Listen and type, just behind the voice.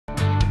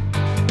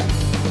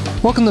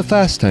Welcome to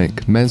Fast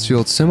Tank,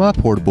 Mansfield's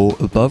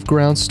semi-portable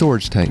above-ground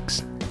storage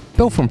tanks.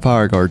 Built from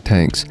FireGuard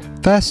tanks,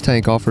 Fast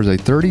Tank offers a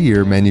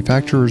 30-year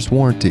manufacturer's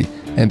warranty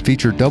and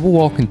feature double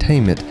wall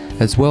containment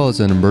as well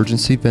as an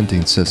emergency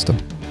venting system.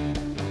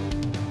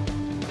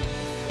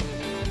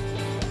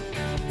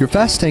 Your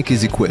Fast Tank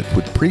is equipped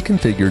with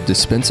pre-configured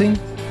dispensing,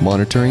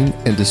 monitoring,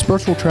 and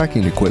dispersal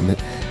tracking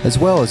equipment as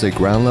well as a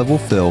ground level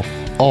fill,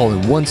 all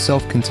in one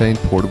self-contained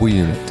portable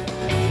unit.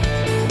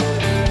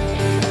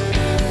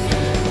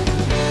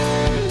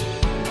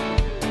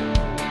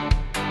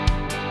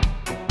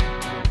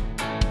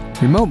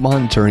 Remote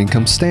monitoring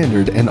comes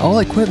standard, and all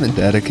equipment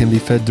data can be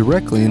fed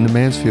directly into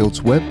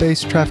Mansfield's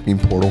web-based trafficking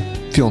portal,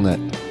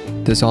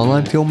 FuelNet. This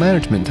online fuel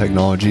management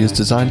technology is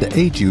designed to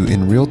aid you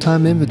in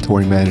real-time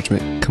inventory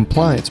management,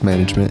 compliance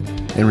management,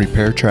 and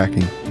repair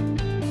tracking.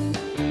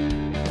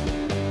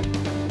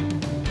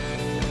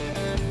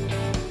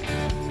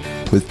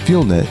 With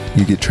FuelNet,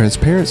 you get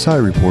transparent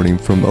site reporting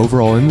from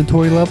overall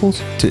inventory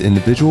levels to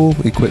individual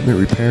equipment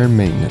repair and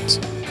maintenance.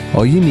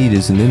 All you need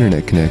is an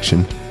internet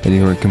connection, and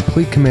you're in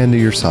complete command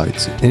of your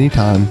sites,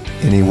 anytime,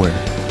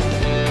 anywhere.